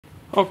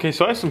Okay,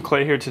 so I have some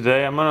clay here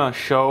today. I'm going to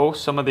show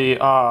some of the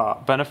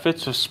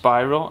benefits of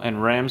spiral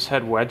and ram's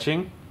head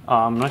wedging.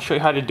 I'm going to show you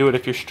how to do it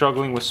if you're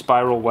struggling with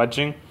spiral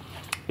wedging.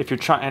 If you're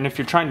trying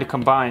to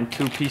combine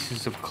two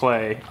pieces of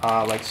clay,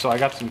 like so I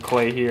got some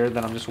clay here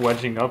that I'm just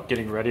wedging up,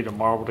 getting ready to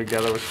marble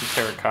together with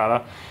some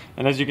terracotta.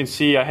 And as you can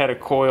see, I had a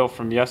coil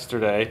from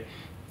yesterday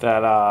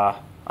that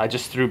I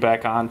just threw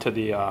back onto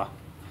the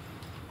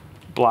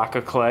block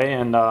of clay,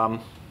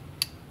 and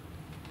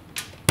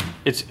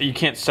you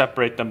can't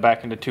separate them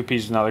back into two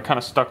pieces now. They're kind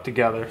of stuck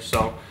together.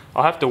 So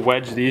I'll have to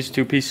wedge these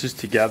two pieces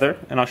together,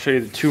 and I'll show you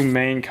the two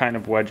main kind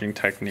of wedging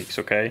techniques,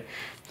 okay?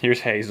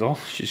 Here's Hazel.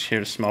 She's here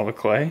to smell the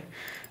clay.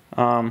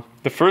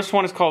 The first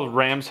one is called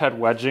ram's head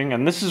wedging,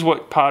 and this is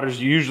what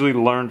potters usually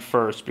learn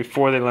first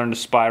before they learn to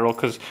spiral,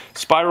 because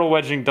spiral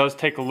wedging does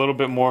take a little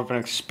bit more of an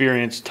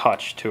experienced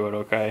touch to it,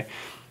 okay?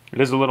 It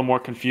is a little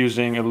more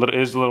confusing. It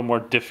is a little more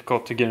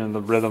difficult to get in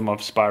the rhythm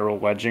of spiral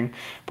wedging,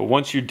 but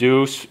once you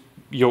do,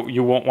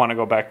 you won't want to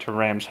go back to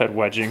ram's head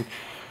wedging.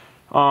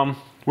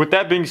 With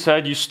that being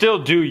said, you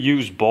still do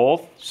use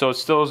both, so it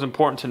still is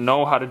important to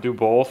know how to do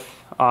both.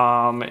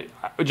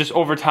 Just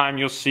over time,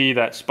 you'll see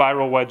that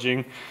spiral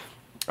wedging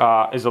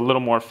is a little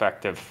more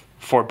effective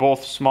for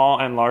both small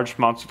and large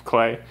amounts of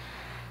clay.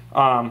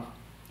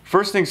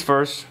 First things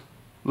first,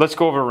 let's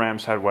go over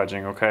ram's head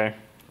wedging, okay?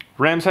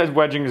 Ram's head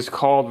wedging is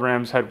called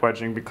ram's head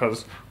wedging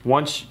because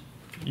once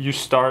you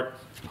start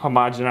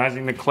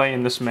homogenizing the clay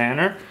in this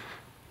manner,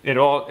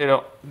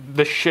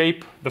 the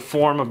shape, the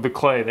form of the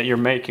clay that you're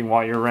making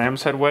while you're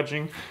ram's head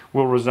wedging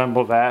will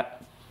resemble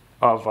that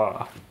of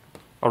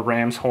a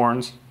ram's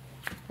horns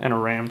and a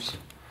ram's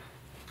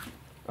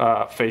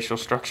facial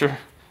structure.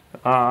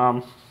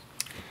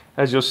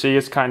 As you'll see,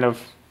 it's kind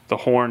of the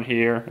horn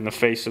here and the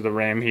face of the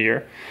ram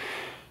here.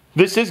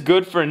 This is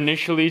good for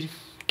initially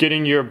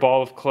getting your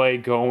ball of clay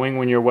going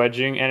when you're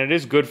wedging, and it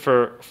is good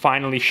for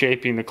finally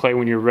shaping the clay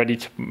when you're ready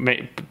to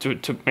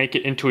make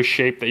it into a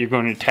shape that you're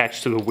going to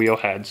attach to the wheel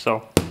head.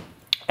 So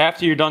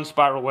after you're done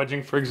spiral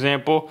wedging, for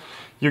example,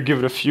 you give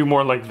it a few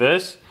more like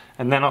this,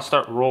 and then I'll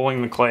start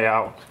rolling the clay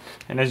out.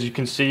 And as you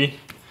can see,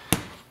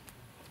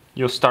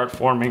 you'll start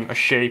forming a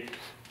shape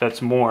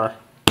that's more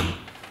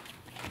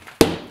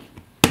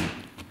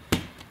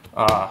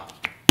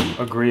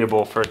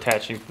agreeable for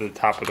attaching to the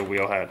top of the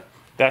wheel head.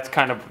 That's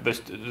kind of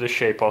the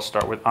shape I'll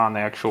start with on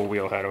the actual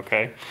wheel head,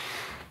 okay?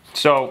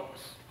 So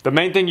the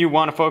main thing you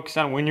want to focus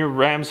on when you're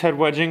ram's head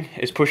wedging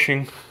is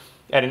pushing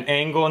at an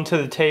angle into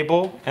the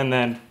table and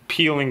then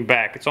peeling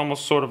back. It's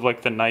almost sort of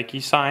like the Nike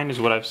sign is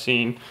what I've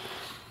seen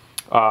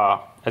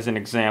as an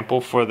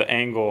example for the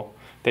angle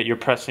that you're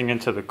pressing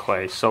into the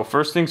clay. So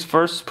first things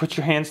first, put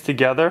your hands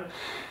together.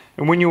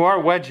 And when you are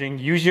wedging,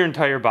 use your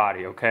entire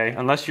body, okay?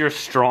 Unless you're a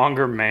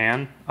stronger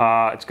man,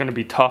 it's going to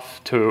be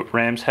tough to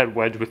ram's head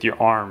wedge with your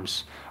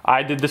arms.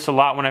 I did this a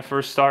lot when I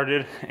first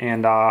started,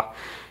 and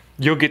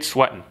you'll get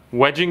sweating.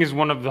 Wedging is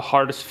one of the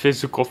hardest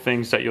physical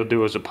things that you'll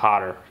do as a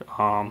potter.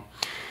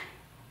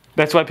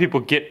 That's why people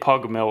get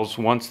pug mills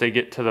once they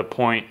get to the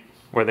point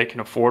where they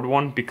can afford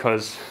one,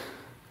 because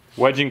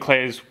wedging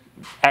clay is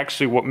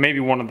actually maybe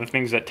one of the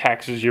things that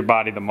taxes your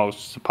body the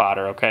most as a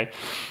potter, okay?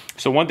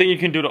 So one thing you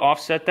can do to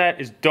offset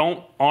that is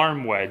don't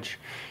arm wedge.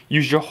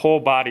 Use your whole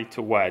body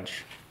to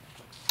wedge.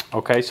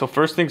 Okay, so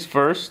first things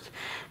first,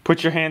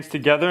 put your hands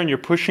together and you're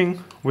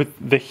pushing with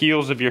the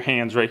heels of your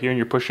hands right here, and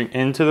you're pushing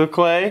into the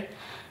clay,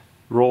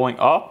 rolling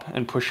up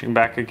and pushing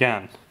back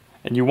again.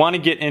 And you want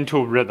to get into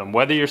a rhythm.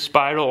 Whether you're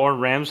spiral or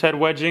ram's head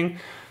wedging,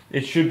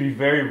 it should be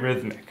very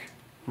rhythmic.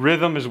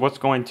 Rhythm is what's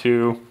going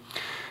to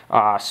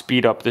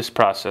speed up this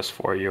process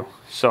for you.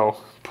 So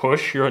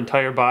push your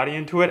entire body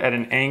into it at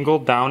an angle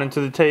down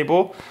into the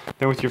table.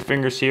 Then with your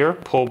fingers here,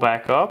 pull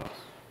back up,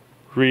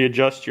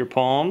 readjust your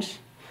palms,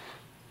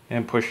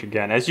 and push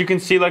again. As you can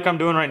see, like I'm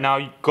doing right now,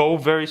 you go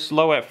very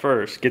slow at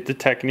first. Get the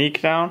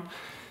technique down.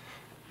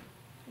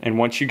 And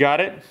once you got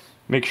it,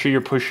 make sure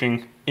you're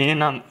pushing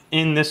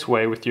in this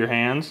way with your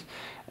hands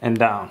and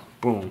down.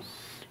 Boom.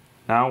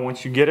 Now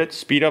once you get it,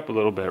 speed up a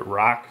little bit.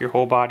 Rock your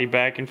whole body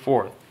back and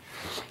forth.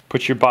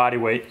 Put your body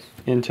weight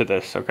into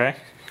this, okay?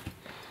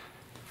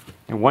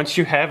 And once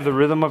you have the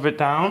rhythm of it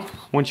down,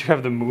 once you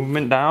have the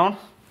movement down,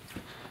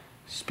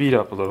 speed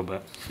up a little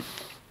bit.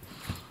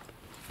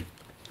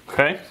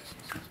 Okay?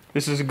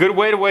 This is a good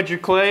way to wedge your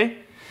clay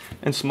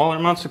and smaller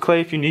amounts of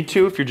clay if you need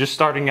to. If you're just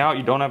starting out,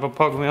 you don't have a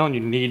pug mill, and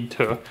you need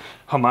to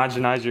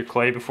homogenize your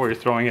clay before you're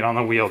throwing it on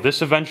the wheel.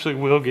 This eventually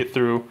will get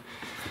through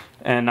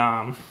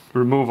and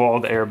remove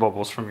all the air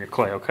bubbles from your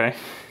clay, okay?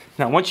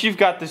 Now once you've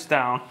got this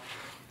down,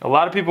 a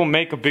lot of people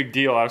make a big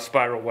deal out of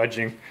spiral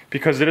wedging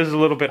because it is a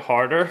little bit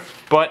harder,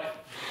 but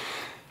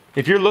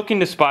if you're looking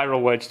to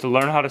spiral wedge, to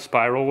learn how to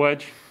spiral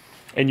wedge,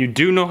 and you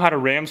do know how to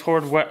ram's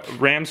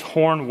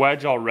horn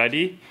wedge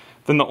already,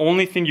 then the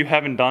only thing you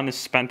haven't done is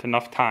spent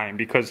enough time,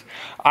 because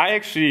I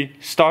actually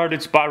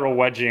started spiral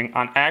wedging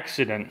on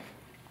accident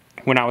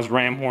when I was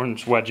ram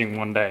horns wedging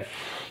one day.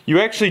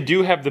 You actually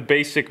do have the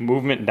basic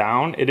movement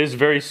down. It is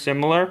very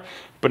similar,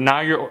 but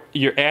now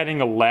you're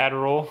adding a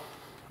lateral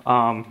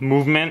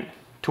movement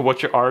to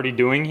what you're already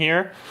doing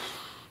here.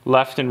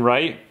 left and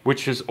right,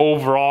 which is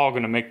overall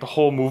going to make the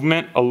whole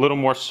movement a little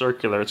more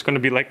circular. It's going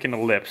to be like an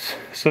ellipse.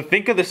 So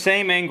think of the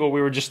same angle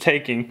we were just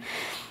taking.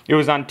 It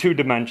was on 2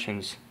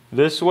 dimensions.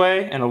 This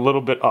way and a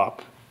little bit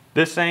up.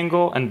 This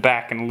angle and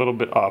back and a little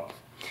bit up.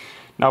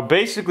 Now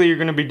basically you're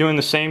going to be doing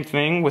the same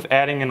thing with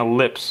adding an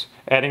ellipse,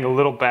 adding a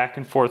little back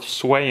and forth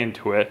sway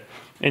into it,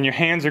 and your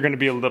hands are going to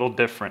be a little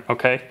different,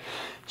 okay?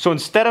 So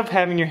instead of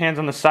having your hands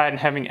on the side and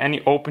having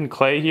any open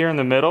clay here in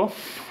the middle,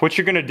 what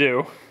you're going to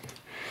do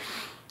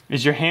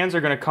is your hands are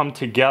going to come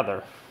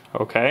together,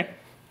 okay?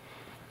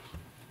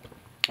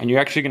 And you're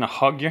actually going to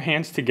hug your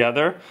hands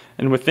together,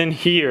 and within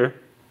here,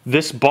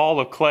 this ball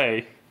of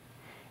clay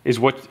is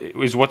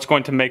what's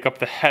going to make up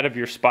the head of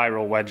your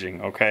spiral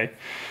wedging, okay?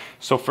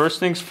 So first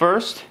things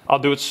first, I'll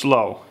do it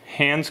slow.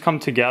 Hands come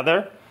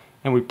together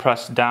and we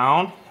press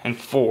down and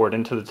forward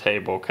into the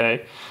table,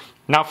 okay?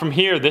 Now from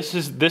here, this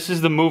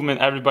is the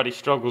movement everybody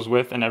struggles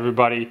with and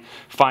everybody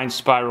finds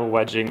spiral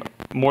wedging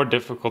more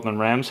difficult than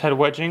ram's head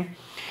wedging.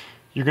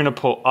 You're gonna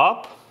pull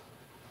up,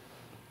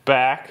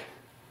 back,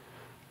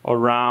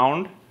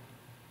 around,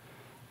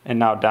 and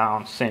now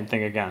down. Same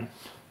thing again.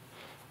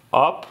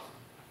 Up,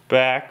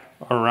 back,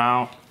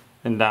 around,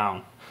 and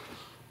down.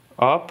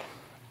 Up,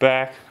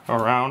 back,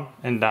 around,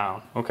 and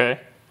down, okay?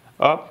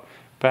 Up,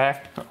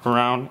 back,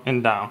 around,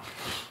 and down.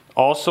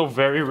 Also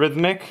very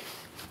rhythmic,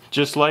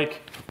 just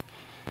like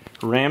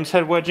ram's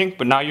head wedging,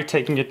 but now you're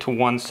taking it to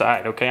one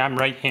side, okay? I'm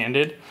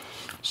right-handed,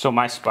 so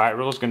my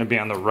spiral is gonna be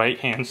on the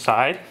right-hand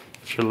side.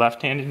 If you're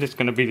left-handed, it's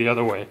gonna be the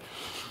other way.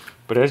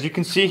 But as you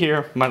can see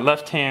here, my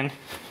left hand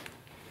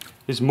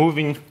is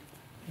moving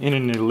in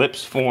an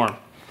ellipse form.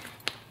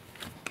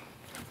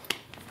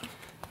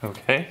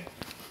 Okay?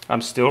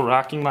 I'm still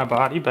rocking my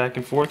body back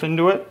and forth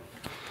into it,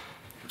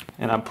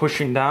 and I'm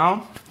pushing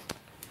down,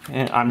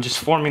 and I'm just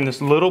forming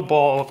this little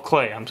ball of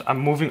clay. I'm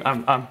moving,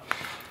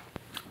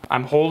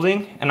 I'm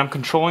holding, and I'm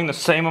controlling the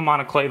same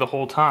amount of clay the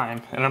whole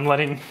time, and I'm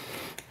letting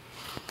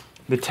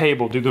the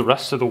table do the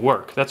rest of the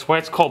work. That's why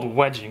it's called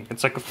wedging.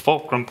 It's like a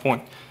fulcrum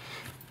point.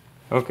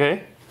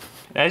 Okay?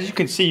 As you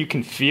can see, you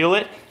can feel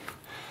it.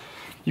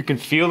 You can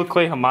feel the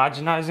clay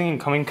homogenizing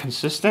and coming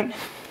consistent.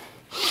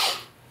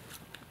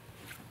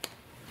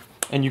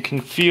 And you can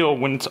feel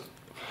when it's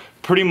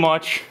pretty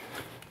much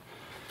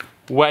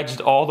wedged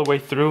all the way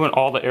through and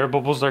all the air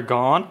bubbles are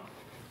gone.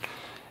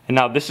 And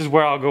now this is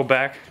where I'll go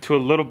back to a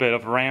little bit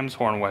of ram's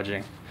horn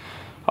wedging.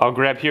 I'll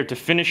grab here to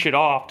finish it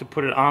off, to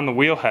put it on the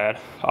wheel head.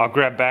 I'll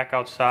grab back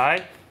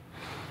outside,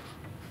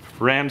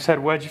 ram's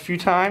head wedge a few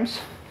times,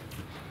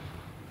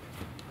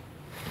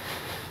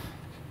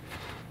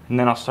 and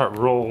then I'll start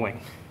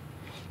rolling,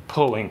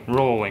 pulling,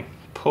 rolling,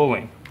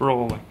 pulling,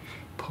 rolling,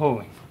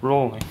 pulling,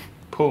 rolling,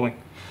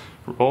 pulling,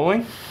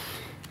 rolling.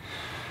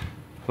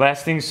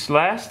 Last things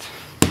last,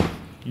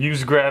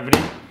 use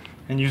gravity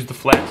and use the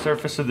flat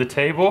surface of the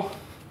table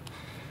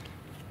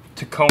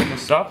to cone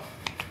this up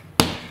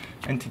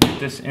and to get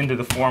this into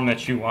the form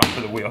that you want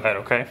for the wheel head,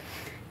 okay?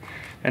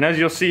 And as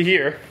you'll see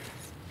here,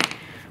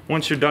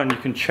 once you're done, you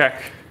can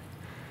check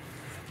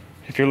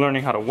if you're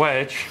learning how to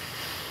wedge.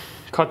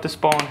 Cut this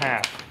ball in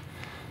half,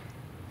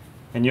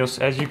 and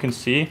as you can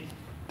see,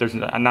 there's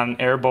not an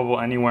air bubble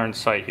anywhere in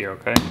sight here,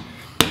 okay?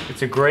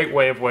 It's a great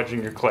way of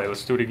wedging your clay.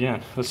 Let's do it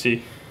again. Let's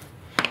see.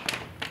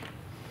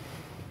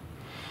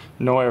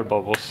 No air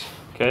bubbles,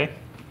 okay?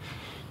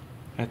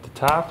 At the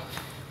top,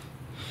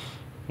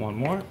 one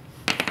more.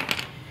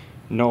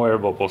 No air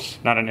bubbles.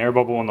 Not an air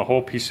bubble in the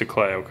whole piece of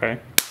clay, okay?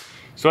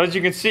 So as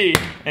you can see,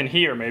 and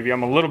here maybe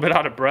I'm a little bit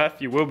out of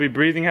breath. You will be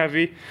breathing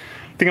heavy.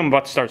 I think I'm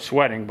about to start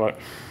sweating, but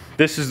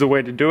this is the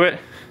way to do it.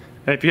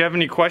 And if you have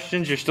any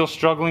questions, you're still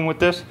struggling with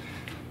this,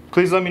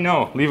 please let me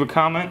know. Leave a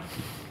comment.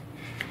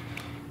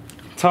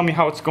 Tell me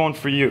how it's going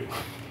for you.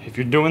 If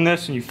you're doing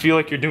this and you feel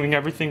like you're doing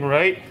everything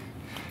right,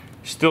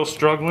 still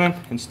struggling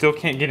and still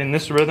can't get in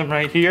this rhythm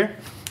right here,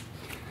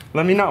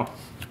 let me know.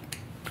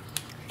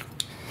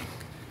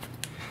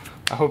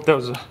 I hope that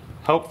was a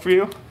help for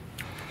you,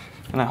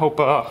 and I hope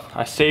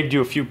I saved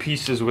you a few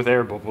pieces with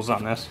air bubbles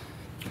on this.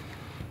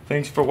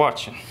 Thanks for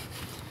watching.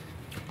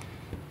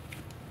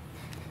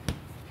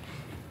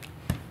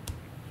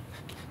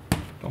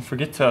 Don't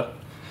forget to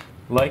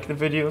like the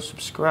video,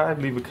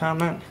 subscribe, leave a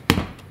comment,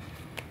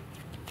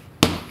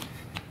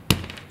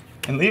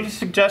 and leave a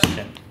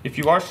suggestion. If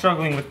you are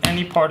struggling with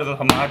any part of the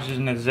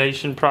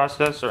homogenization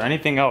process or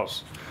anything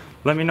else,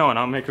 let me know and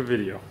I'll make a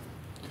video.